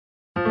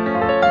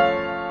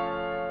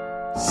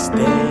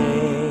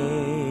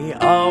Stay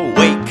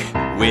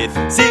awake with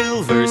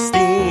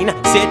Silverstein.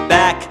 Sit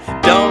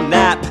back, don't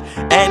nap,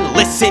 and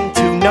listen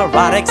to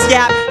Neurotics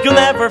yap. You'll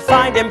never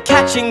find him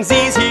catching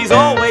Z's. He's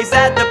always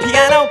at the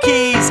piano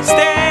keys.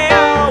 Stay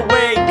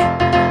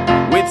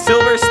awake with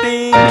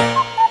Silverstein.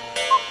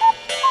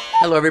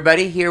 Hello,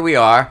 everybody. Here we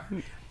are.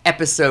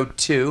 Episode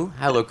 2.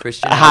 Hello,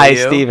 Christian. How Hi, are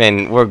you?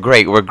 Stephen. We're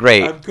great.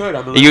 I'm good.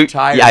 I'm a little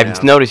tired now.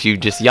 I've noticed you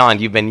just yawned.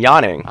 You've been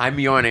yawning. I'm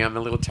yawning. I'm a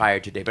little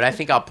tired today, but I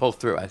think I'll pull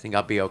through. I think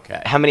I'll be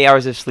okay. How many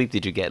hours of sleep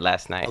did you get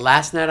last night?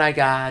 Last night I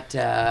got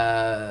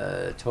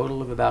a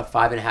total of about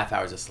 5.5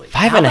 hours of sleep.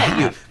 Five How and a about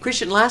you? half?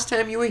 Christian, last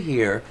time you were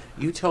here,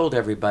 you told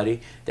everybody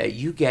that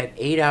you get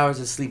 8 hours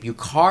of sleep. You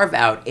carve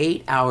out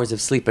 8 hours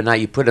of sleep a night.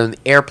 You put it on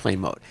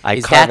airplane mode.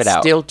 I carve it out. Is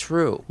that still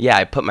true? Yeah,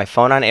 I put my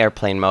phone on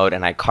airplane mode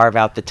and I carve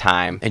out the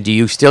time. And do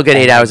you still get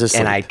 8 hours of sleep?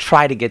 And I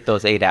try to get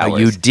those 8 hours. Oh,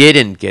 you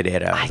didn't get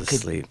 8 hours of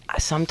sleep.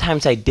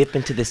 Sometimes I dip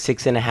into the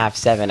 6.5,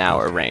 7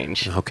 hour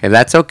range. Okay,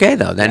 that's okay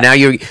though. Now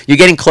you're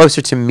getting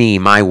closer to me,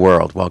 my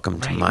world. Welcome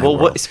to my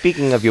world.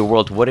 Speaking of your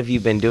world, what have you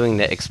been doing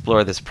to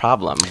explore this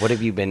problem? What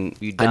have you done?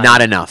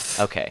 Not enough.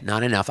 Okay.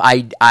 Not enough.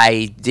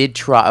 I did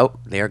try. Oh,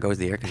 there goes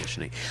the air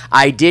conditioning.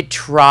 I did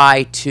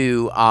try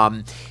to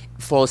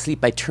fall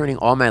asleep by turning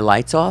all my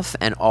lights off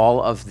and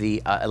all of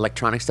the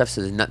electronic stuff,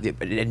 so I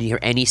didn't hear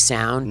any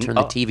sound. Turn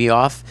the TV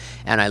off,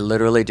 and I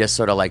literally just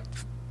sort of like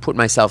put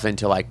myself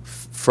into like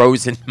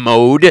frozen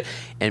mode,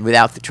 and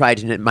tried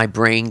to let my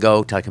brain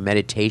go to like a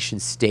meditation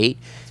state.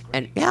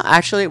 And yeah,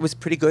 actually, it was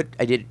pretty good.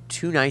 I did it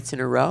 2 nights in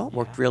a row.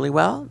 Worked really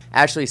well.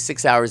 Actually,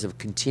 6 hours of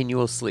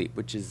continual sleep,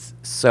 which is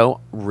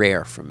so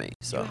rare for me.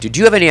 So, did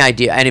you have any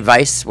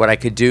advice what I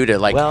could do to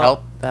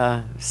help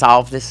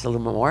solve this a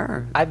little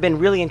more? I've been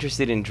really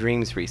interested in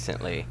dreams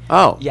recently.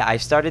 Oh. Yeah, I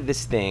started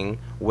this thing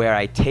where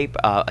I tape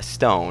a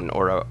stone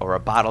or a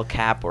bottle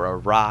cap or a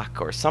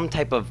rock or some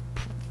type of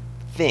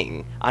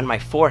thing on my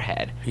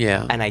forehead.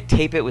 Yeah. And I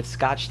tape it with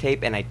Scotch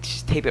tape, and I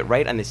just tape it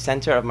right on the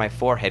center of my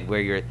forehead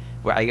where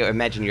I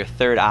imagine your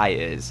third eye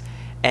is.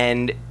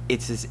 And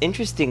it's this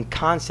interesting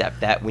concept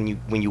that when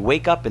you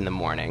wake up in the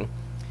morning,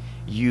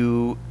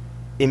 you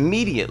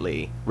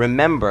immediately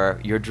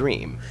remember your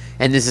dream.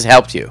 And this has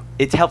helped you.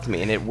 It's helped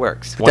me, and it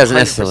works. It doesn't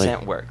necessarily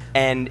 100% work.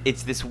 And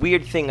it's this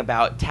weird thing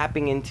about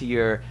tapping into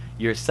your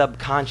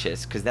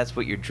subconscious, because that's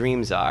what your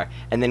dreams are.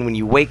 And then when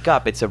you wake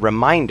up, it's a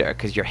reminder,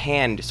 because your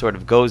hand sort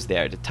of goes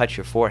there to touch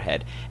your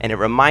forehead, and it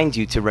reminds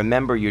you to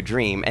remember your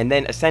dream. And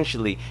then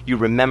essentially you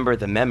remember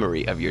the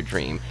memory of your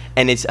dream.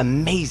 And it's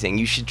amazing.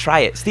 You should try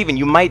it. Stephen,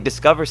 you might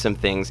discover some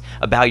things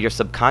about your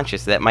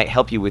subconscious that might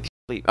help you with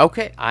sleep.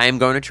 Okay, I am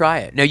going to try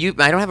it. Now,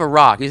 I don't have a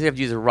rock. You usually have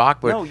to use a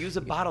rock. But no, use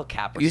a bottle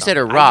cap or you something. said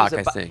a rock,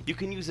 I think. You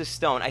can use a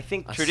stone. I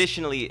think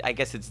traditionally, I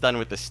guess it's done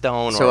with a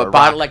stone so or a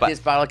bottle rock, like this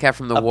bottle cap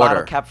from the a water.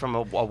 bottle cap from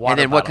a water. And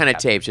then what kind cap.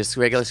 of tape? Just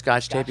regular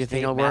Scotch tape? You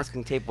think it'll work?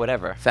 Masking tape,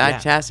 whatever.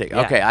 Fantastic.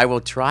 Yeah. Okay, I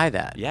will try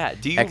that. Yeah.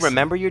 Do you Excellent.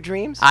 remember your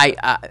dreams?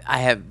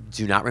 I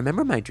do not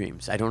remember my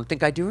dreams. I don't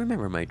think I do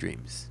remember my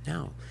dreams.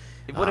 No.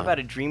 What about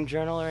a dream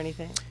journal or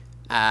anything?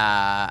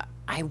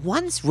 I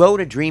once wrote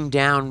a dream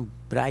down,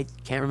 but I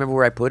can't remember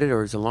where I put it, or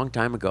it was a long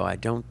time ago. I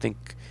don't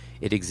think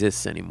it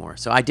exists anymore.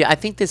 So I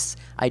think this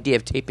idea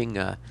of taping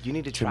you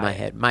need to to try my it.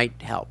 head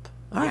might help.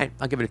 All right,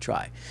 I'll give it a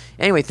try.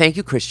 Anyway, thank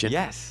you, Christian.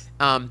 Yes.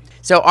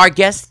 So our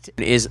guest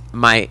is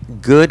my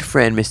good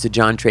friend, Mr.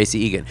 John Tracy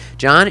Egan.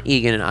 John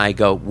Egan and I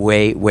go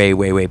way, way,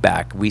 way, way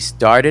back. We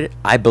started,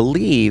 I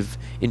believe,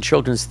 in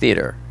children's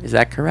theater. Is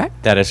that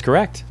correct? That is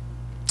correct.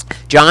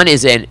 John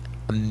is an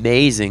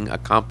amazing,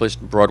 accomplished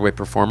Broadway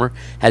performer.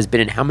 Has been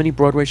in how many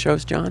Broadway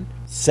shows, John?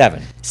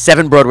 7.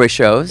 7 Broadway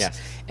shows.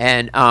 Yes.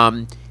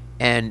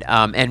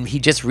 And he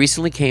just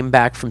recently came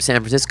back from San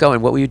Francisco.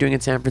 And what were you doing in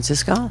San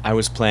Francisco? I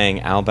was playing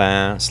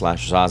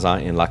Albin/Zaza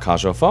in La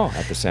Cage aux Folles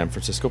at the San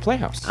Francisco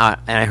Playhouse. And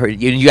I heard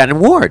you got an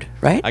award,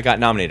 right? I got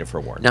nominated for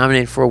award.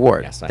 Nominated for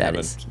award. Yes, I That haven't.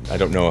 is I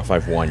don't know if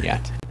I've won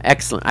yet.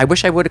 excellent. I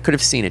wish I could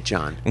have seen it,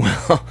 John.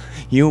 Well,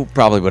 you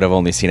probably would have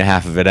only seen a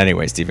half of it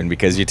anyway, Stephen,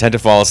 because you tend to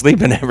fall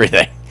asleep and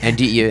everything. And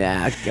do you?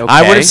 Okay.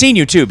 I would have seen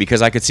you too,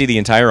 because I could see the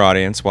entire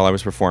audience while I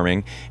was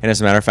performing. And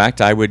as a matter of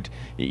fact,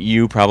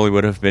 you probably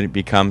would have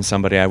become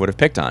somebody I would have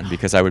picked on,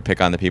 because I would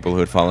pick on the people who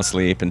would fall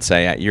asleep and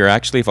say, "You're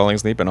actually falling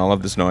asleep in all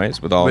of this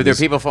noise with all." Were there these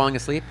people falling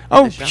asleep?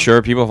 Oh,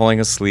 sure, people falling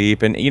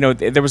asleep, and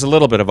there was a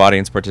little bit of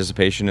audience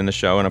participation in the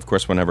show, and of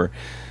course, whenever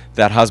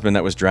that husband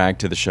that was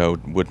dragged to the show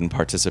wouldn't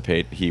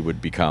participate, he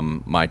would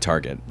become my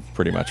target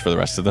pretty much for the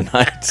rest of the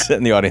night,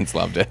 and the audience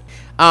loved it.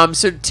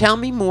 So tell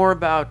me more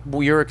about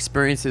your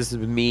experiences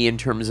with me in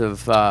terms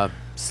of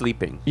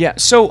sleeping. Yeah,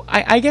 so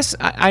I guess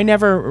I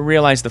never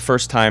realized the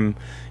first time,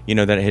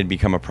 that it had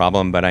become a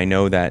problem, but I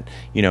know that,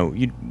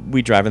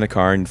 we'd drive in the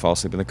car and you'd fall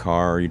asleep in the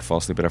car, or you'd fall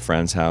asleep at a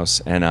friend's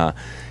house, and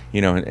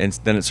and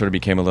then it sort of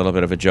became a little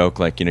bit of a joke,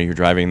 like, you're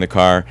driving in the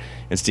car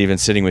and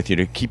Steven's sitting with you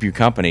to keep you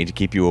company, to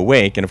keep you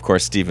awake, and of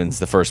course Steven's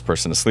the first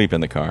person to sleep in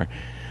the car.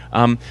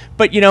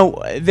 But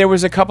there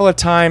was a couple of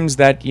times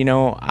that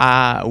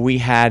we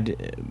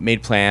had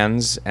made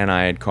plans, and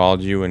I had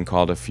called you and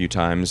called a few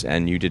times,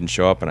 and you didn't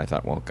show up, and I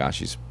thought, well, gosh,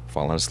 he's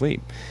fallen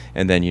asleep.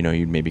 And then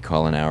you'd maybe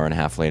call an hour and a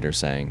half later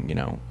saying,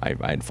 I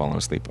had fallen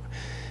asleep.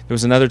 There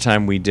was another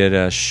time we did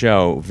a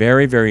show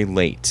very, very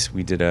late.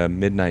 We did a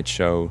midnight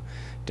show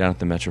down at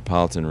the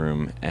Metropolitan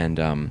Room,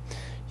 and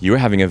you were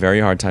having a very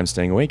hard time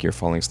staying awake. You were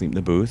falling asleep in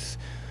the booth.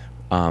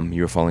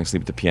 You were falling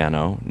asleep at the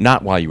piano,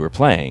 not while you were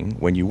playing,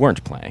 when you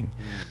weren't playing.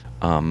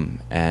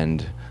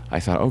 And I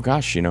thought, oh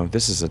gosh,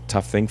 this is a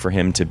tough thing for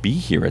him to be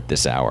here at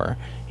this hour,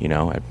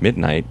 at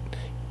midnight.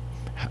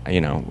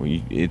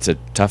 It's a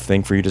tough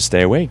thing for you to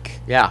stay awake.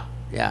 Yeah.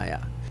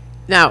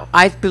 Now,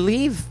 I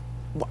believe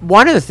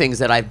one of the things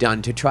that I've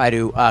done to try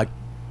to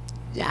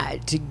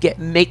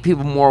make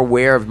people more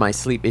aware of my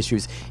sleep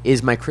issues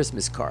is my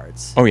Christmas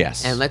cards. Oh,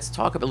 yes. And let's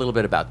talk a little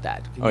bit about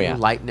that. Can you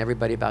enlighten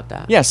everybody about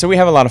that? Yeah, so we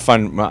have a lot of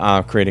fun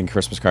creating a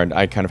Christmas card.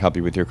 I kind of help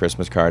you with your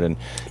Christmas card, and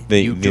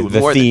the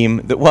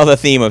theme. The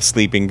theme of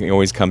sleeping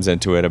always comes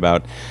into it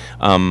about,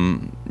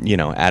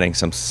 adding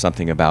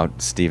something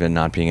about Stephen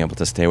not being able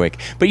to stay awake.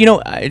 But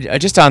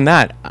just on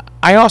that,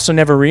 I also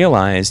never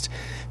realized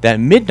that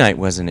midnight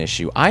was an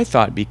issue. I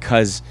thought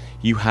because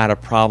you had a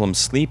problem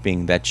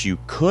sleeping that you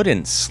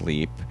couldn't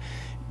sleep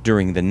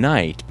during the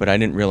night, but I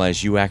didn't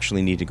realize you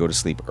actually need to go to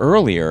sleep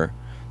earlier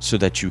so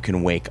that you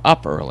can wake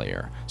up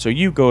earlier. So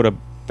you go to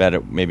bed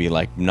at maybe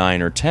like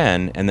 9 or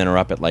 10 and then are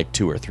up at like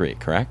 2 or 3,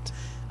 correct?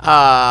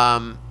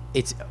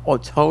 It's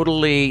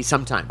totally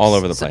sometimes. All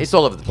over the place. It's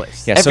all over the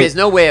place. Yeah, there's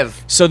no way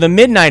of... So the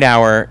midnight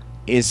hour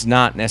is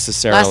not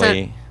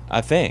necessarily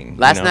a thing.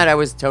 Last night I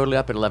was totally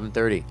up at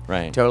 11:30.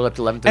 Right. Totally up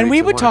to 11:30. And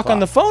we would talk on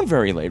the phone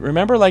very late.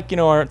 Remember,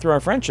 through our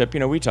friendship,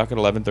 we talk at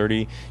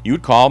 11:30. You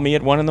would call me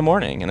at 1 in the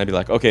morning, and I'd be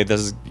like, okay,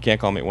 you can't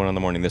call me at 1 in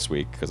the morning this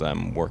week because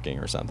I'm working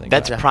or something.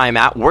 That's prime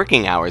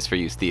working hours for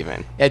you,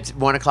 Stephen. It's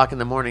 1 o'clock in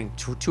the morning,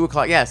 2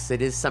 o'clock. Yes,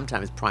 it is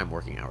sometimes prime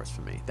working hours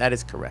for me. That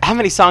is correct. How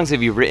many songs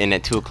have you written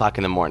at 2 o'clock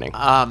in the morning?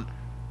 I've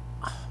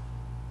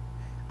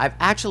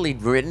actually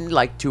written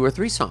like 2 or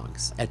 3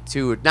 songs at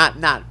 2.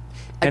 Not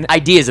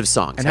ideas of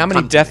songs. And how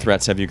many death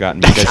threats have you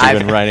gotten because you've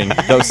been writing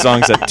those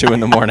songs at 2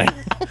 in the morning?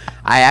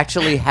 I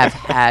actually have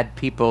had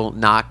people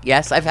knock.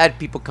 Yes, I've had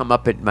people come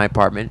up at my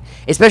apartment,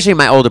 especially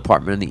my old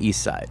apartment on the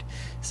east side.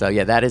 So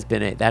yeah, that has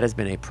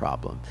been a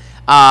problem.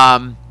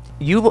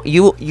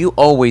 You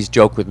always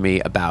joke with me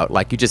about,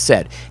 like you just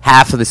said,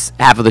 half of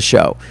the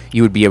show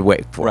you would be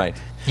awake for. Right.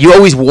 You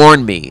always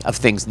warn me of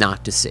things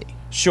not to see.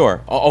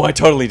 Sure. Oh, I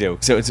totally do.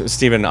 So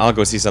Stephen, I'll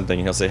go see something,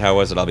 and he'll say, how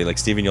was it? I'll be like,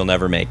 Stephen, you'll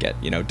never make it.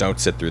 Don't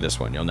sit through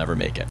this one. You'll never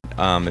make it.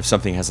 If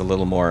something has a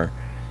little more,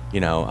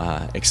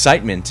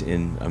 excitement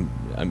in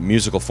a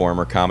musical form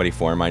or comedy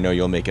form, I know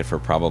you'll make it for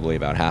probably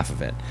about half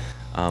of it.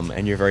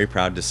 And you're very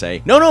proud to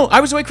say, no, I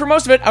was awake for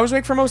most of it.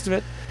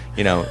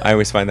 I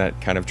always find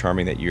that kind of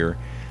charming that you're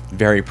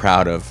very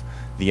proud of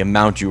the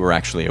amount you were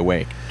actually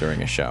awake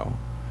during a show.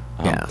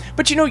 Yeah.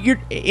 But you're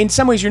in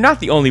some ways you're not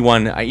the only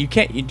one. You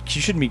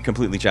shouldn't be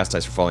completely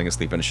chastised for falling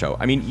asleep in a show.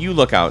 I mean, you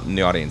look out in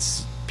the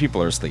audience,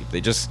 people are asleep.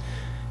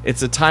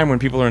 It's a time when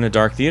people are in a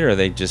dark theater,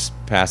 they just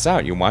pass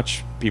out. You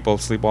watch people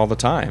sleep all the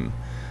time.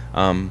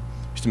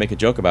 Used to make a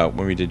joke about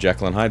when we did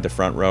Jekyll and Hyde, the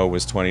front row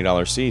was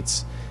 $20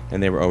 seats,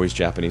 and they were always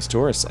Japanese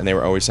tourists, and they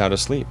were always sound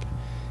asleep.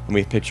 And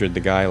we pictured the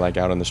guy like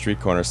out on the street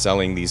corner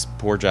selling these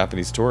poor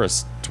Japanese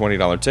tourists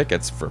 $20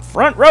 tickets for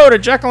front row to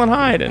Jekyll and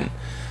Hyde, and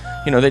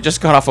they just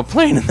got off a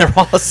plane and they're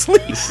all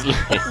asleep.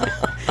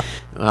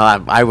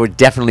 Well, I would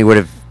have.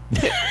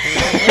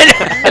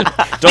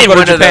 Don't go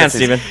to Japan,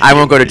 Stephen. I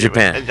won't go to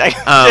Japan.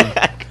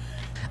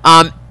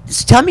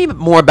 So tell me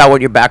more about what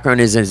your background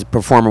is as a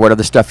performer. What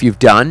other stuff you've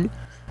done?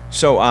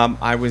 So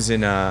I was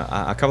in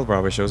a couple of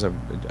Broadway shows.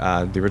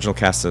 The original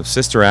cast of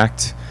Sister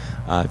Act,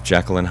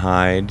 Jekyll and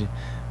Hyde,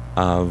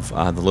 of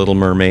The Little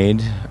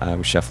Mermaid,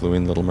 with Chef Louis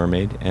in Little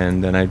Mermaid,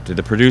 and then I did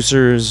The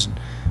Producers,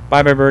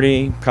 Bye Bye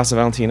Birdie, Casa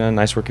Valentina,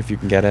 Nice Work If You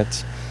Can Get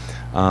It,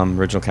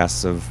 original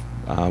casts of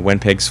When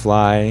Pigs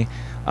Fly,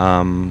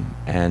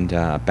 and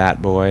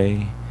Bat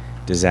Boy,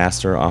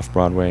 Disaster off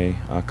Broadway,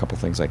 a couple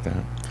things like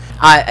that.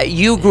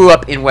 You grew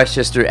up in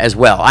Westchester as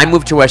well. I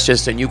moved to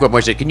Westchester, and you grew up in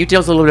Westchester. Can you tell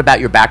us a little bit about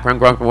your background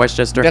growing up in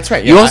Westchester? That's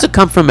right. You also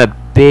come from a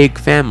big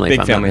family.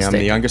 Big family. I'm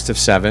the youngest of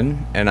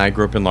 7, and I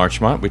grew up in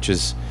Larchmont, which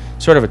is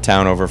sort of a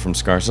town over from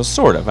Scarsdale.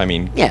 Sort of. I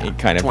mean,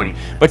 kind of. 20.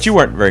 But you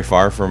weren't very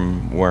far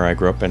from where I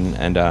grew up,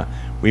 and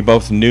we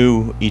both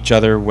knew each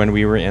other when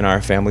we were in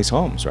our family's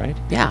homes, right?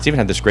 Yeah. Stephen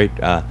had this great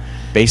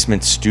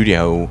basement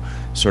studio,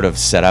 sort of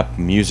set up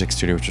music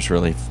studio, which was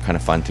really kind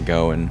of fun to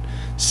go and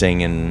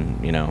sing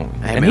and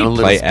and he'd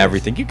play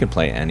everything. You can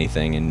play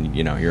anything, and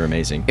you're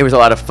amazing. It was a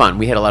lot of fun.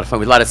 We had a lot of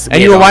fun.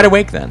 And you were wide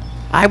awake then.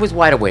 I was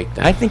wide awake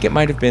then. I think it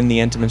might have been the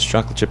Entenmann's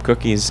chocolate chip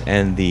cookies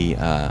and the.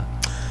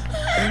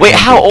 Wait,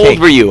 how old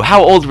were you?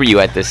 How old were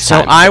you at this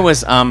time? So I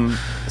was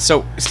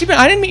So Stephen,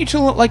 I didn't meet you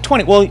till like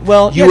 20.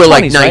 Well, you were 20s,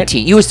 like 19. Right?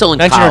 You were still in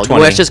 19 college. or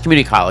 20. Westchester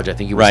Community College. I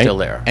think you were still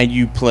there. And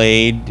you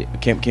came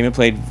and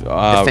played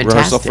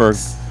rehearsal for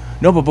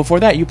No, but before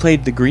that, you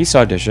played the Grease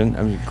audition.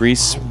 I mean,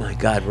 Grease Oh my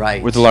God!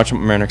 Right. with the Larch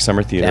Marnock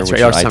Summer Theater, That's which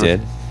right, Larch I Summer.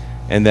 did.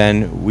 And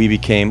then we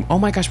became, oh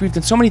my gosh, we've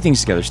done so many things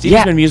together.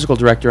 Steven's been musical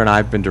director and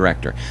I've been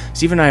director.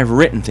 Steve and I have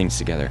written things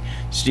together.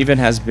 Steven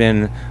has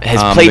been...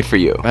 Played for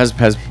you. Has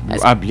been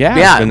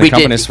yeah, the we did.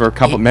 accompanist for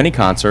many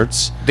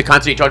concerts. The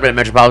concert you talked about at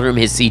Metropolitan Room,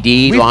 his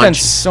CD We've done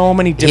launch. so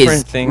many different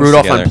his things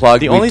Rudolph together.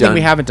 Unplugged. The we've only thing done.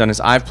 we haven't done is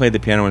I've played the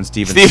piano and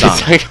Steven Steven's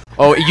sung. like,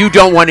 Oh, you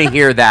don't want to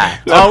hear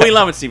that. Oh, we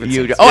love it, Steven You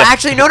sings. do- Oh,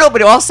 actually, no.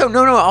 But also,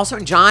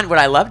 John. What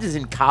I loved is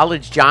in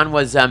college, John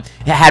was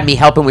had me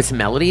help him with some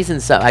melodies,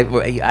 and so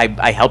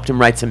I helped him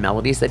write some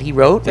melodies that he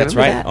wrote. That's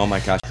Remember right. that? Oh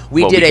my gosh.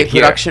 We Well, did we a could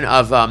hear. production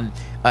of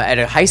at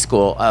a high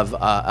school of an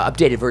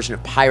updated version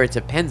of Pirates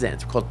of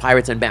Penzance called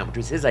Pirates Unbound, which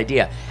was his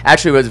idea.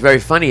 Actually, what's very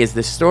funny is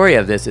the story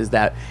of this is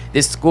that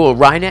this school,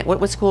 Rhinet,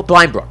 what school?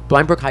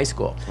 Blindbrook High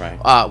School, Right.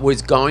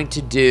 was going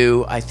to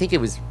do. I think it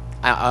was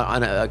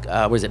on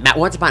a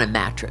Once Upon a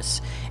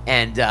Mattress,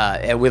 and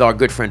with our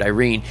good friend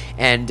Irene,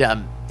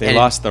 and They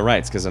lost the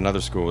rights because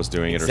another school was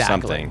doing it or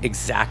something.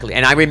 Exactly.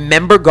 And I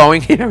remember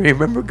going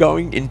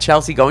in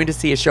Chelsea, going to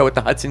see a show at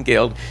the Hudson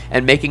Guild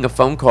and making a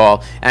phone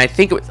call. And I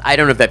think it was, I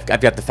don't know if I've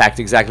got the facts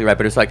exactly right,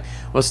 but it's like,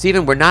 well,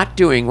 Stephen, we're not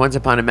doing Once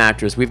Upon a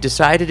Mattress. We've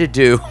decided to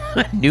do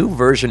a new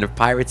version of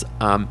Pirates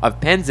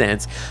of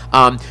Penzance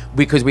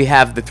because we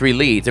have the three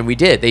leads. And we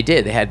did. They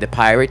did. They had the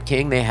Pirate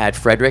King, they had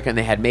Frederick, and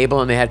they had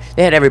Mabel, and they had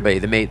everybody,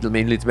 the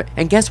main leads.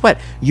 And guess what?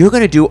 You're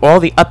going to do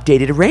all the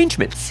updated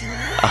arrangements.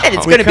 And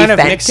it's We going to be kind of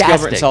mixed Gilbert and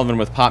fantastic. Sullivan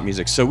with pop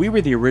music, so we were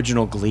the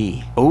original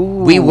Glee.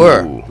 We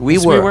were. Yes, we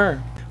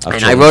were. Of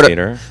And I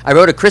children's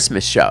wrote a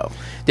Christmas show.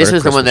 This Wrote a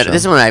was the one Christmas that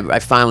this show. is one I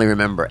finally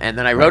remember. And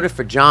then I wrote it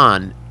for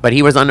John, but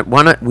he was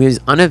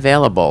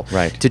unavailable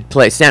Right. to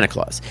play Santa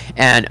Claus.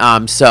 And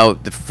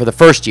for the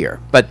first year,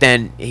 but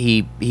then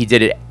he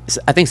did it.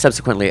 I think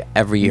subsequently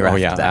every year Oh, after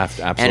yeah, that.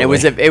 absolutely. And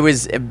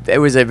it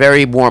was a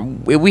very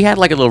warm. We had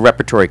like a little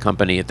repertory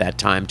company at that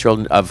time,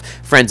 children of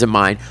friends of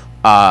mine.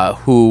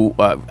 Who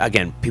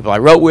again, people I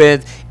wrote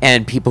with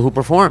and people who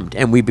performed,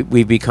 and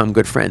we've become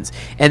good friends.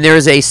 And there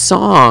is a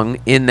song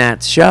in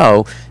that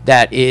show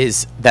that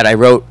I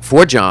wrote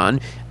for John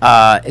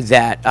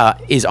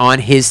that is on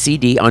his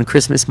CD on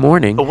Christmas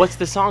morning. But what's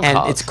the song and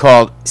called? it's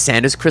called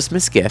Santa's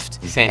Christmas Gift.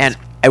 Santa's- And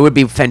it would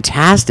be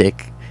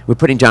fantastic. We're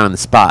putting John on the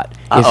spot.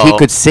 If he Uh-oh.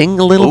 could sing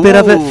a little bit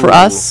of it for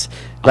us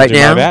right do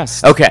my now.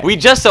 best. Okay. We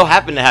just so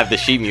happen to have the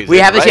sheet music. We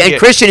have right this, and here.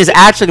 Christian is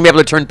actually gonna be able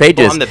to turn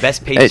pages. I'm the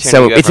best page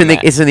So turner you it's ever in the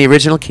met. it's in the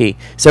original key.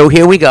 So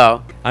here we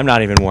go. I'm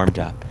not even warmed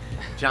up.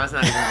 John's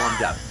not even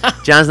warmed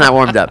up. John's not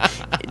warmed up.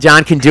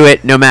 John can do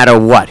it no matter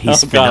what.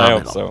 He's Oh, God, I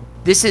phenomenal. hope so.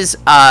 This is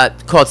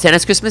called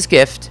Santa's Christmas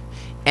Gift,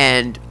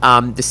 and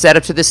the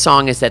setup to this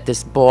song is that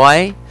this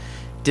boy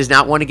does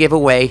not want to give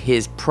away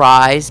his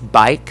prize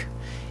bike,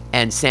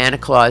 and Santa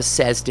Claus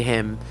says to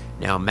him,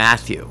 "Now,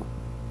 Matthew,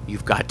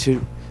 you've got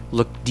to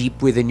look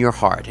deep within your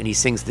heart," and he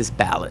sings this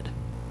ballad.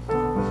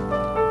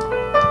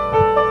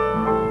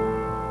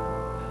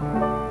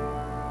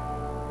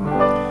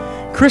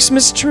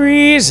 Christmas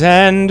trees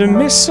and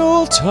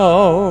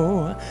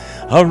mistletoe,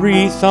 a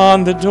wreath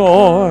on the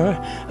door,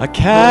 a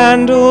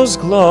candle's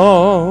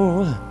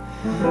glow.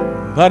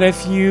 But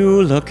if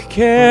you look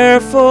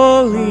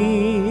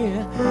carefully,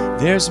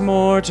 there's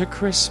more to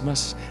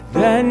Christmas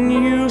than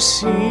you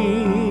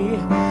see.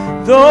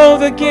 Though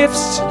the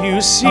gifts you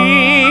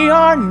see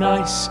are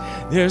nice,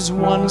 there's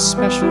one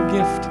special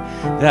gift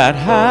that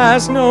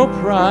has no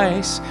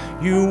price.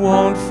 You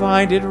won't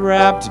find it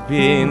wrapped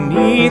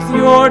beneath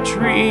your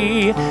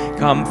tree.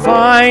 Come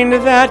find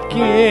that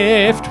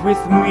gift with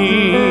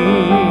me.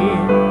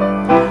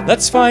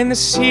 Let's find the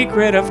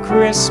secret of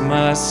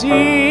Christmas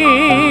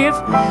Eve.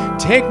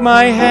 Take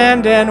my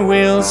hand and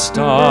we'll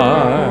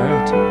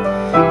start.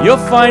 You'll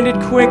find it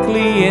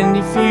quickly, and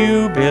if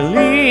you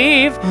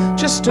believe,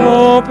 just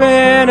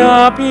open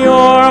up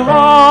your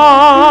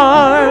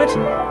heart.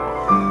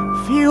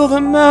 Feel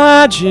the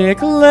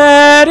magic,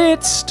 let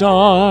it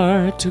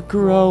start to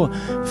grow.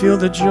 Feel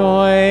the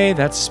joy,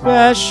 that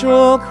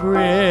special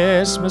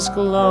Christmas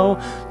glow.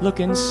 Look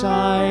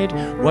inside,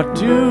 what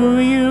do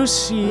you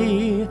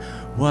see?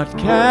 What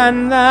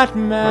can that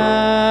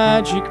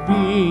magic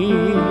be?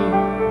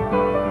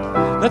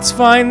 Let's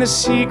find the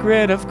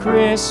secret of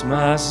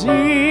Christmas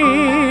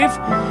Eve.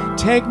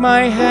 Take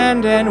my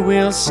hand and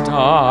we'll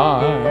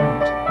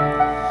start.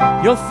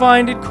 You'll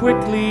find it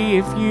quickly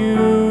if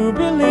you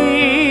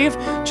believe.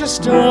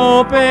 Just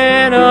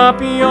open up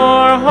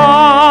your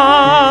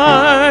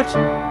heart.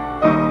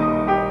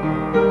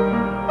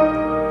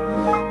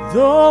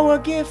 Though a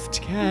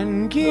gift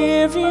can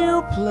give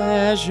you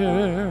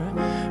pleasure,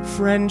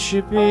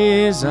 friendship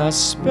is a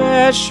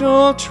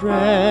special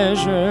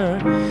treasure.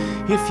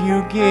 If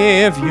you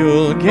give,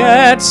 you'll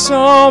get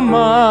so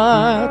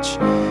much.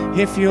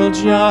 If you'll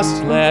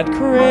just let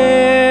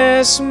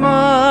Christmas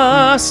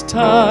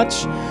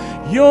touch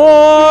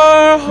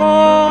your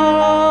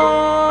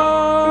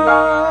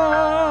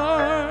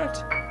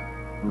heart.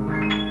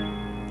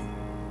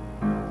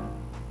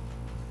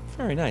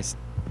 Very nice.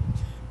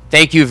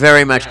 Thank you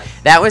very much.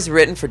 That was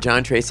written for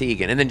John Tracy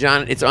Egan, and then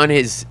John, it's on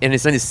his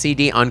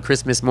CD on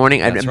Christmas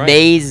morning. An That's right.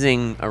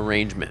 amazing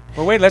arrangement.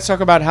 Well, wait, let's talk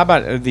about, how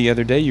about the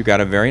other day you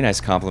got a very nice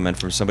compliment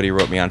from somebody who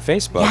wrote me on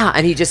Facebook. Yeah,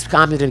 and he just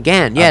commented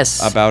again.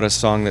 Yes, About a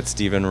song that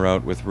Stephen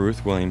wrote with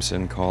Ruth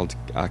Williamson called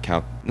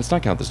let's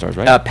not Count the Stars,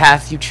 right?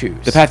 Path You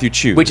Choose. The Path You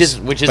Choose. Which is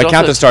But also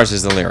Count the Stars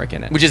is the lyric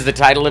in it. Which is the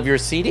title of your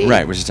CD.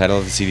 Right, which is the title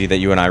of the CD that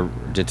you and I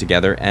did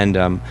together.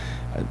 And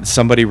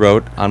somebody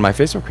wrote on my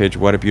Facebook page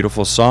what a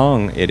beautiful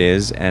song it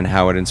is and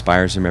how it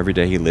inspires him every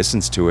day. He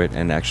listens to it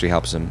and actually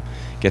helps him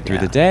get through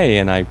Yeah. the day.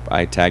 And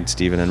I tagged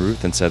Stephen and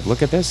Ruth and said,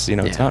 look at this. You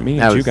know, it's Yeah, not me,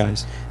 that it's you was-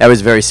 guys. That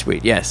was very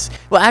sweet. Yes.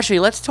 Well, actually,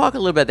 let's talk a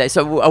little bit about that.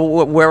 So,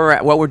 where we're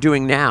at, what we're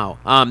doing now.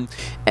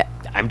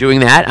 I'm doing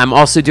that. I'm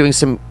also doing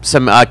some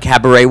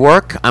cabaret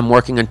work. I'm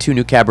working on 2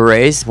 new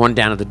cabarets, one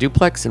down at the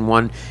Duplex and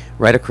one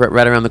right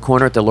around the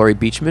corner at the Laurie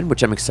Beachman,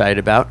 which I'm excited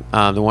about.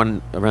 The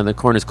one around the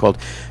corner is called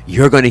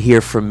You're Going to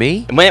Hear From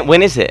Me.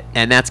 When is it?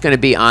 And that's going to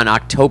be on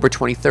October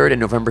 23rd and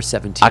November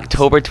 17th.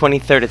 October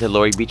 23rd at the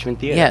Laurie Beachman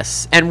Theater.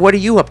 Yes. And what are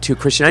you up to,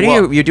 Christian? I know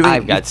Well, you're doing...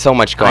 I've got so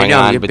much I going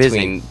know, on you're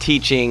between busy.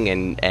 teaching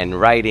and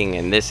writing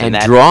and this and, And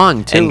that.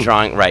 drawing, too. And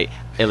drawing, right.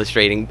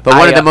 Illustrating. But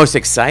one of the most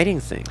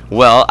exciting things...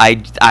 Well,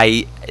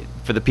 I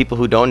for the people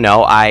who don't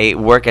know, I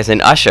work as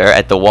an usher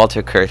at the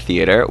Walter Kerr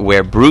Theater,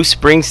 where Bruce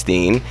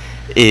Springsteen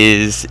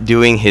is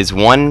doing his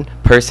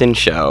one-person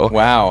show.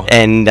 Wow.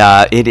 And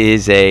it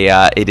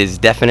is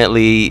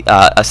definitely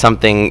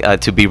something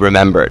to be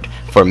remembered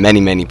for many,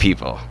 many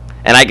people.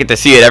 And I get to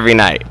see it every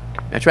night.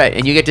 That's right.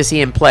 And you get to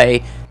see him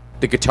play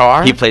the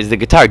guitar. He plays the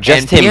guitar,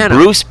 just And him, piano.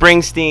 Bruce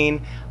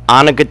Springsteen,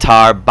 on a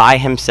guitar by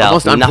himself,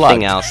 Almost nothing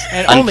unplugged. else.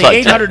 And only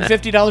Unplugged.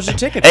 $850 a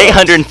ticket. folks.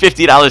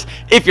 $850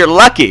 if you're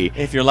lucky.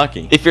 If you're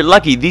lucky. If you're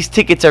lucky, these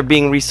tickets are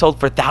being resold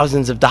for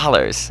thousands of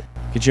dollars.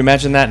 Could you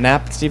imagine that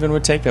nap Stephen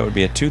would take? That would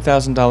be a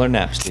 $2,000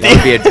 nap, Stephen. That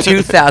would be a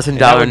 $2,000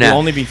 That would nap.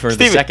 only be for the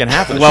Steven. second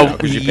half of the Well, show.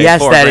 'cause you pay yes,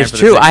 that $4,000 is for the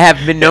true. ticket. I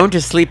have been known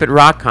to sleep at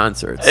rock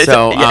concerts. It's-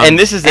 So, yeah, and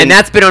this is and in-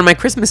 that's been on my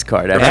Christmas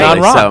card. Actually, on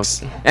so-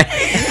 rocks.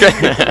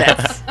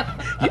 That's-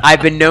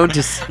 I've been known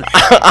to.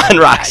 On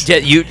rocks.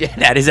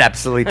 That is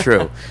absolutely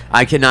true.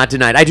 I cannot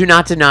deny it. I do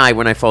not deny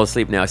when I fall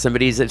asleep now. If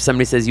somebody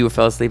says you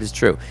fell asleep, it's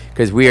true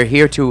because we are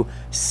here to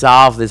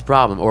solve this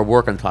problem or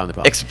work on solving the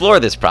problem.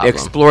 Explore this problem.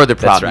 Explore the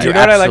That's problem. right. Do you You're know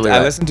what I liked? absolutely I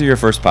right. listened to your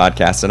first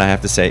podcast, and I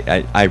have to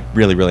say, I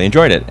really, really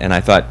enjoyed it. And I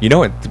thought, you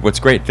know what's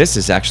great? This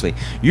is actually,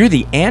 you're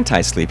the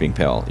anti-sleeping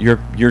pill. You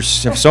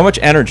have so much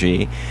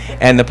energy,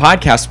 and the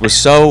podcast was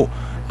so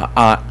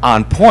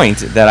on point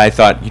that I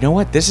thought, you know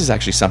what? This is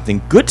actually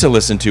something good to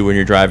listen to when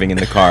you're driving in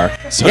the car,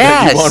 so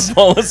that you won't Yes.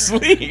 fall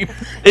asleep.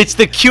 It's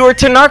the cure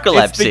to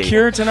narcolepsy. It's the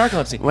cure to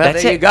narcolepsy. Well,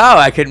 That's there it. you go.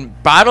 I can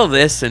bottle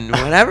this and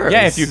whatever.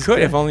 Yeah, This if you is could,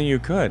 good. if only you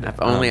could. If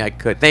only I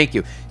could. Thank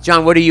you,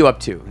 John. What are you up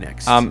to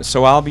next?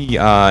 So I'll be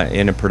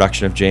in a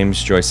production of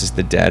James Joyce's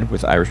The Dead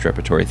with Irish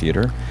Repertory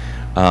Theater.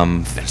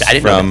 I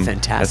didn't know that.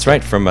 Fantastic. That's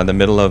right, from the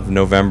middle of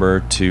November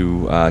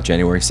to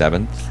January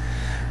 7th.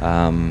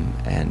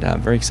 And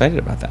I'm very excited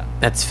about that.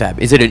 That's fab.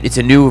 Is it? It's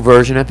a new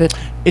version of it.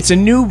 It's a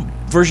new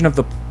version of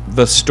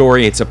the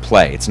story. It's a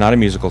play. It's not a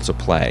musical. It's a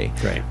play.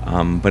 Right.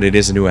 But it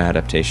is a new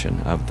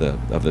adaptation of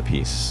the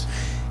piece.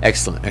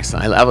 Excellent,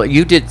 excellent.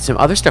 You did some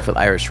other stuff with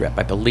Irish Rep,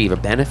 I believe, a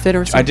benefit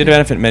or something. I did a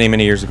benefit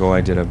many years ago. I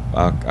did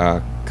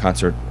a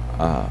concert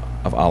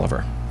of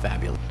Oliver.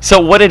 Fabulous. So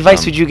what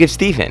advice would you give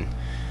Stephen?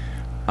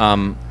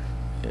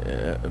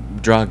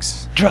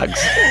 Drugs. Drugs.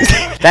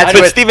 That's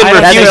what what Stephen That's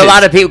what refuses. a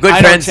lot of people, good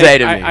I don't friends, take- say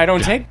to me. I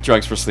don't take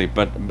drugs for sleep,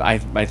 but I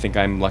think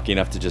I'm lucky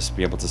enough to just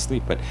be able to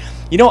sleep. But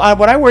you know,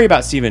 what I worry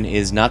about Stephen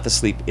is not the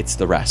sleep; it's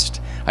the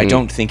rest. I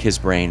don't think his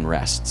brain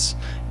rests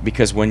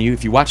because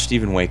if you watch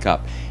Stephen wake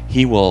up,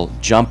 he will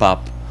jump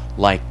up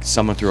like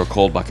someone threw a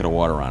cold bucket of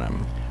water on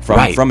him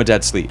from a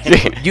dead sleep.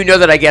 You know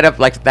that I get up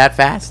like that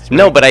fast?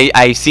 No, but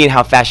I've seen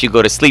how fast you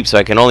go to sleep, so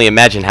I can only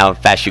imagine how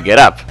fast you get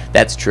up.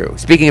 That's true.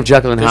 Speaking of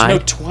Jekyll and There's no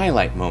Hyde,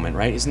 twilight moment,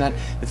 right? Isn't that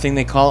the thing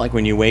they call it? Like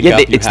when you wake Yeah,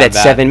 up, you it's have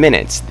that 7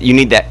 minutes. You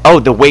need that. Oh,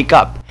 the wake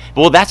up.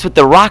 Well, that's what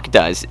the rock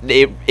does.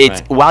 It's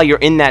Right. while you're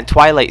in that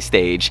twilight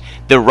stage,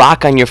 the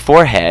rock on your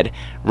forehead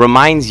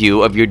reminds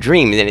you of your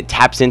dream, and it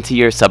taps into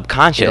your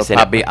subconscious.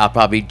 I'll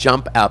probably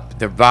jump up.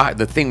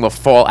 The thing will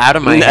fall out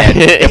of my head.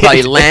 It'll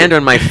probably land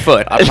on my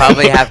foot. I'll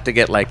probably have to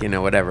get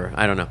whatever.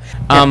 I don't know.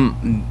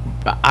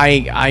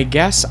 I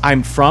guess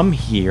I'm from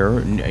here,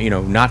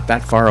 not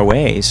that far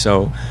away,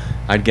 so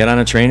I'd get on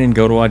a train and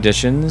go to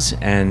auditions,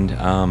 and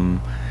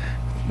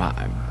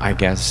I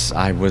guess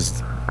I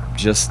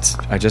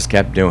just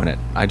kept doing it.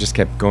 I just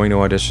kept going to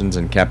auditions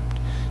and kept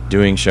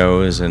doing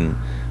shows, and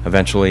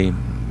eventually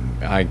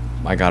I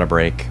got a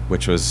break,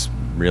 which was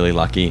really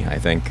lucky, I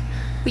think.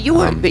 But you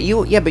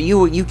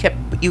were, you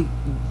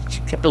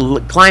kept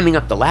climbing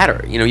up the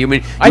ladder. You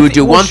would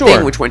do one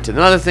thing, which went to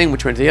another thing,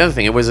 which went to the other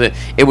thing. It was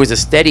a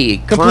steady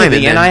climb.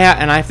 Completely, and I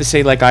have to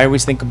say, I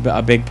always think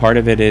a big part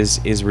of it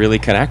is really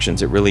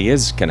connections. It really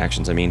is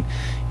connections. I mean,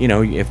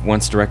 if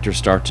once directors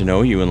start to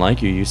know you and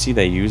like you, you see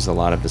they use a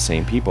lot of the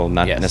same people,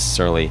 not Yes.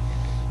 necessarily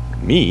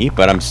me,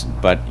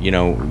 but you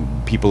know,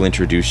 people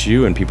introduce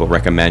you and people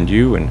recommend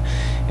you,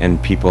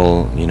 and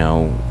people, you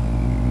know,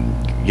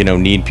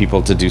 need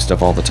people to do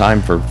stuff all the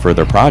time for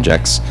their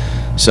projects.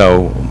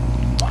 So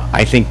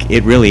I think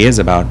it really is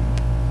about,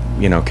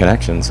 you know,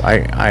 connections.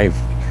 I've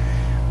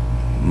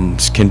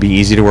can be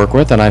easy to work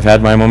with, and I've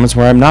had my moments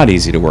where I'm not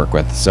easy to work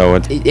with. So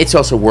it's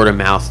also word of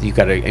mouth. You've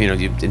got to, you know,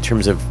 in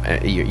terms of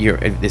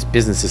this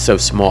business is so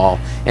small,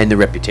 and the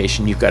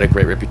reputation, you've got a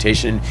great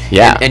reputation.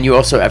 Yeah. And you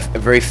also have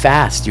very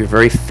fast. You're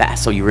very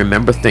fast, so you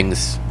remember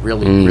things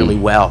really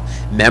well.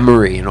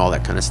 Memory and all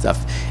that kind of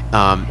stuff.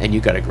 And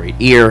you've got a great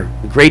ear,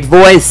 great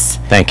voice.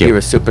 Thank you. You're a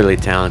superly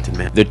talented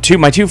man.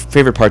 My two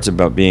favorite parts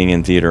about being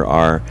in theater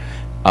are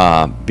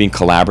being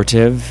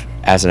collaborative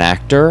as an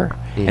actor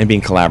and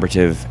being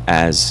collaborative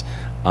as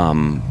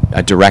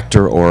a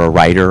director or a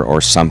writer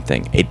or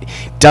something. It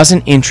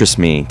doesn't interest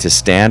me to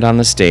stand on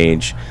the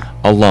stage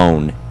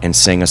alone and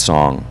sing a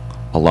song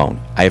alone.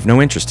 I have no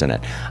interest in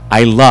it.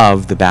 I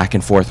love the back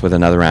and forth with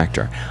another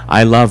actor.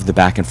 I love the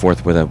back and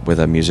forth with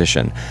a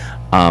musician.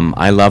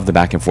 I love the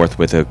back and forth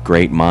with a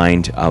great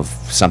mind of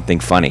something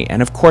funny.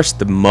 And of course,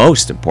 the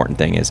most important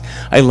thing is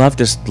I love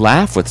to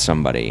laugh with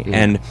somebody.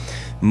 And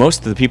most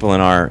of the people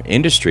in our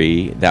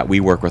industry that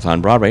we work with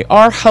on Broadway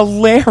are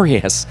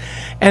hilarious.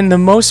 And the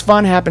most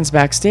fun happens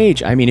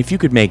backstage. I mean, if you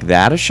could make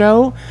that a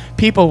show,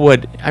 people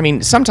would, I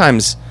mean,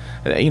 sometimes,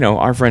 you know,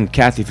 our friend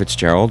Kathy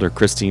Fitzgerald or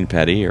Christine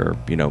Petty or,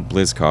 you know,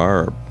 Bliz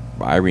Carr or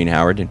Irene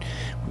Howard, and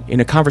in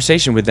a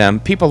conversation with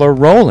them, people are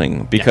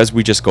rolling because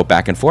we just go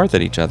back and forth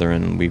at each other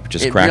and we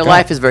just crack up. Real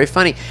life is very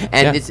funny,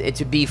 and it's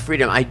to be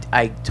freedom.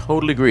 I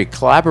totally agree.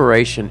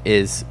 Collaboration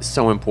is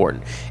so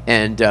important,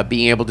 and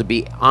being able to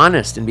be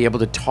honest and be able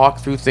to talk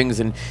through things,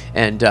 and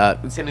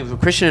same thing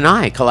with Christian and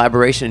I.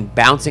 Collaboration,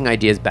 bouncing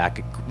ideas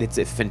back. It's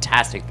a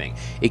fantastic thing.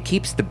 It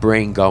keeps the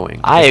brain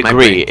going. I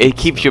agree. It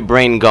keeps your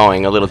brain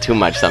going a little too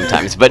much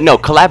sometimes, but no,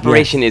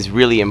 collaboration is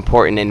really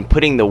important, and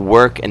putting the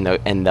work and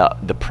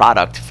the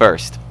product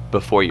first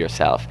before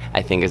yourself,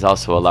 I think, is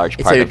also a large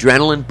part of it. It's an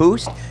adrenaline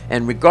boost,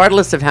 and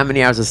regardless of how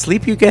many hours of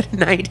sleep you get at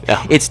night,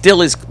 it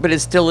still is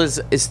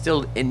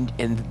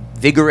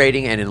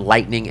invigorating and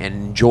enlightening and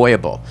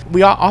enjoyable.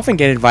 We often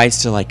get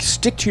advice to, like,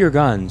 stick to your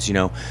guns, you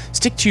know,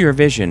 stick to your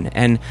vision,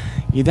 and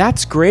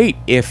that's great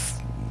if,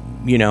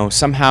 you know,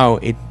 somehow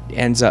it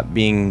ends up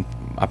being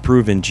a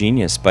proven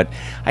genius, but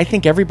I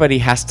think everybody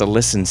has to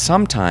listen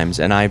sometimes,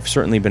 and I've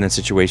certainly been in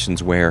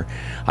situations where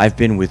I've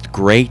been with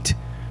great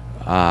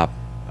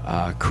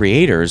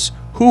creators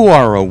who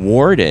are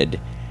awarded,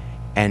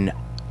 and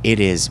it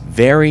is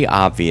very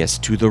obvious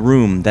to the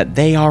room that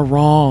they are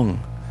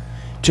wrong.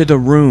 To the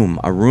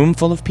room, a room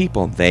full of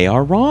people, they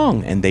are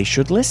wrong and they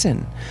should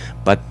listen.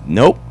 But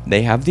nope,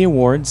 they have the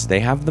awards,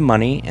 they have the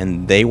money,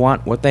 and they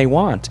want what they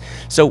want.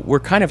 So we're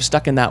kind of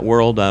stuck in that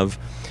world of,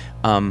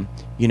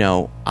 you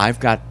know, I've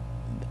got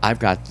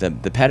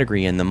the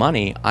pedigree and the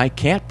money. I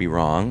can't be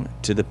wrong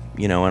to the,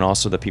 you know, and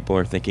also the people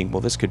are thinking,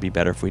 well, this could be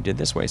better if we did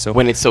this way. So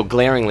when it's so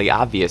glaringly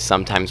obvious,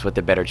 sometimes what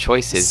the better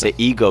choice is, the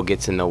ego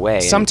gets in the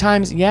way.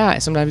 Sometimes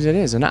it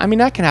is. And I mean,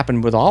 that can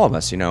happen with all of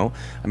us, you know.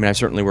 I mean, I've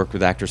certainly worked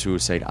with actors who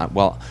would say,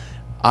 well,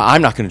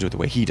 I'm not going to do it the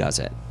way he does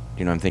it.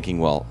 You know, I'm thinking,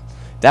 well,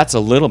 that's a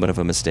little bit of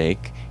a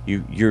mistake.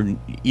 You're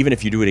even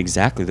if you do it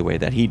exactly the way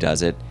that he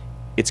does it,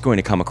 it's going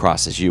to come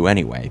across as you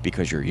anyway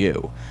because you're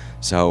you.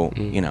 So,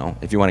 you know,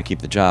 if you want to keep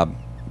the job,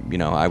 you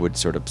know, I would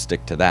sort of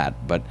stick to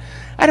that. But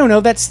I don't know,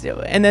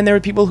 and then there are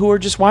people who are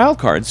just wild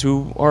cards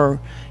who are,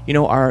 you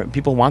know,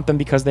 people want them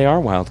because they are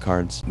wild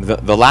cards.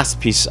 The last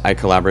piece I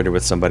collaborated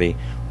with somebody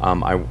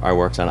I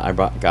worked on, I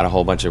got a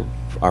whole bunch of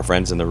our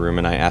friends in the room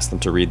and I asked them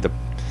to read the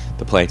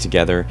play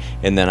together,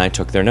 and then I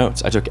took their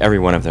notes. I took every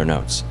one of their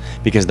notes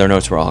because their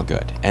notes were all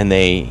good and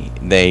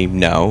they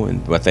know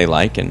what they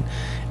like, and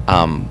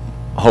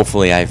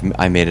hopefully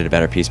I made it a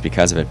better piece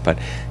because of it. But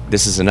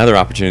this is another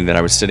opportunity that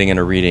I was sitting in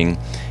a reading,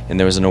 and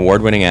there was an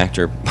award-winning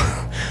actor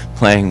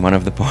playing one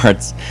of the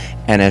parts,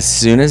 and as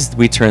soon as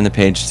we turned the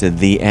page to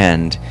the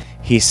end,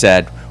 he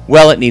said,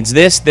 well, it needs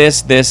this.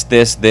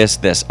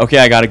 Okay,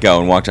 I gotta go,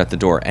 and walked out the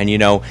door. And, you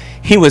know,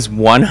 he was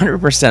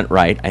 100%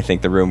 right. I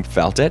think the room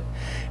felt it.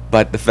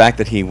 But the fact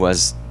that he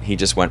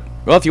just went,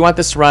 well, if you want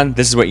this to run,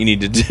 this is what you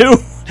need to do.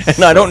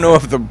 And I don't know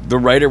if the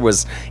writer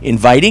was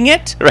inviting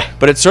it, right,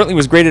 but it certainly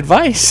was great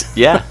advice.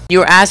 Yeah. You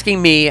were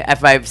asking me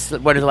if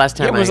what is the last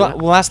time it was the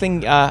last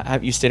thing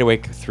have you stayed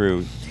awake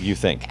through, you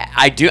think?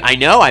 I do. I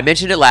know. I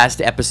mentioned it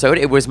last episode.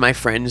 It was my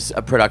friend's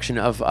production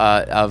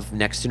of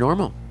Next to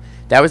Normal.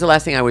 That was the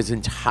last thing I was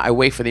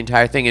awake for the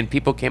entire thing, and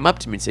people came up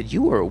to me and said,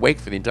 you were awake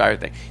for the entire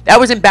thing. That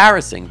was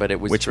embarrassing, but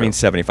it was Which true. means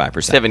 75%.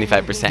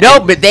 75%.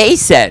 No, but they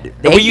said.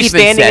 Were you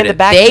standing in the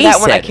back of that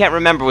one? I can't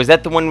remember. Was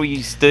that the one where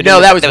you stood No,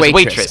 in that was Waitress.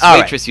 Waitress. All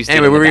right. Waitress, you stood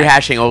anyway, in the we're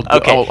back. rehashing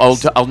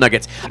old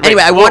nuggets. Right.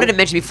 Anyway, I wanted to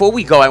mention, before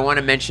we go, I want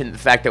to mention the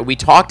fact that we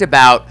talked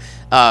about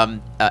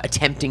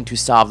attempting to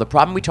solve the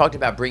problem. We talked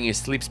about bringing a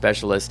sleep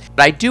specialist,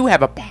 but I do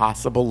have a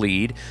possible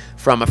lead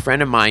from a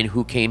friend of mine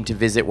who came to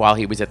visit while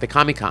he was at the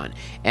Comic-Con,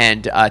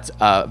 and it's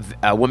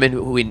a woman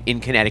who in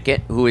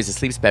Connecticut who is a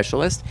sleep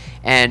specialist,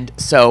 and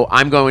so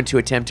I'm going to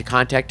attempt to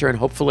contact her, and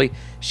hopefully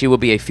she will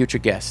be a future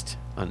guest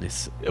on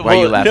this. Why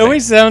are you laughing? It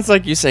always sounds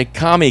like you say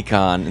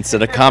Comic-Con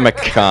instead of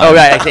Comic-Con. Oh,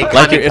 right, I say Like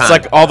Comic-Con. it's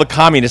like all the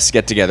communists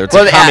get together. It's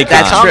Well, a Comic-Con.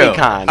 that's true.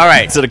 Comic-Con. All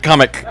right. Instead of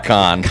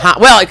Comic-Con.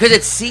 Well, because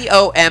it's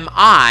COMICON.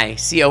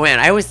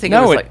 I always think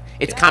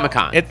it's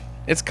Comic-Con.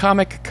 It's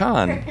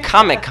Comic-Con.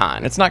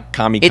 Comic-Con. It's not It's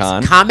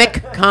Comic-Con.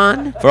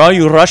 Comic-Con. For all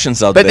you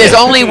Russians out But there. there's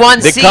only one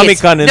the C.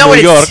 Comic-Con in No,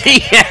 New York.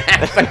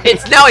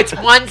 It's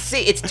one C.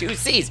 It's two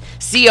C's.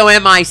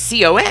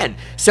 COMICON.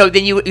 So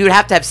then you would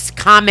have to have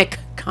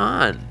Comic-Con.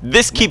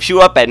 This keeps you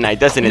up at night,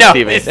 doesn't it, No,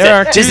 Steven?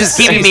 this is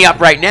keeping me up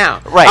right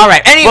now. Right. All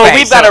right. Anyway, well,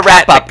 we've got to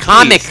wrap up.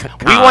 Comic-Con.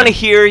 Please. We want to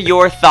hear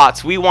your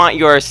thoughts. We want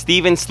your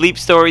Steven sleep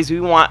stories.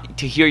 We want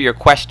to hear your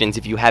questions.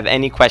 If you have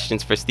any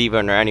questions for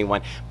Steven or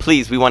anyone,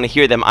 please, we want to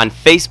hear them on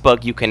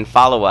Facebook. You can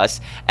follow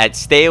us at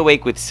Stay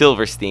Awake with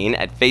Silverstein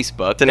at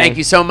Facebook. Thank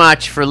you so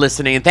much for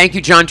listening, and thank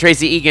you, John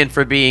Tracy Egan,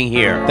 for being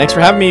here. Thanks for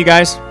having me, you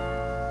guys.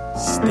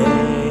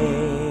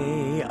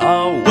 Stay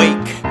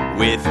awake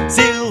with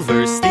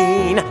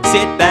Silverstein.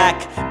 Sit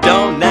back,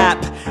 don't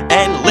nap,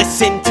 and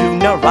listen to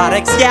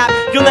Neurotics yap.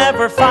 You'll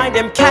never find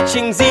him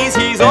catching Z's.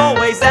 He's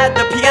always at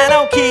the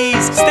piano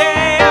keys.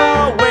 Stay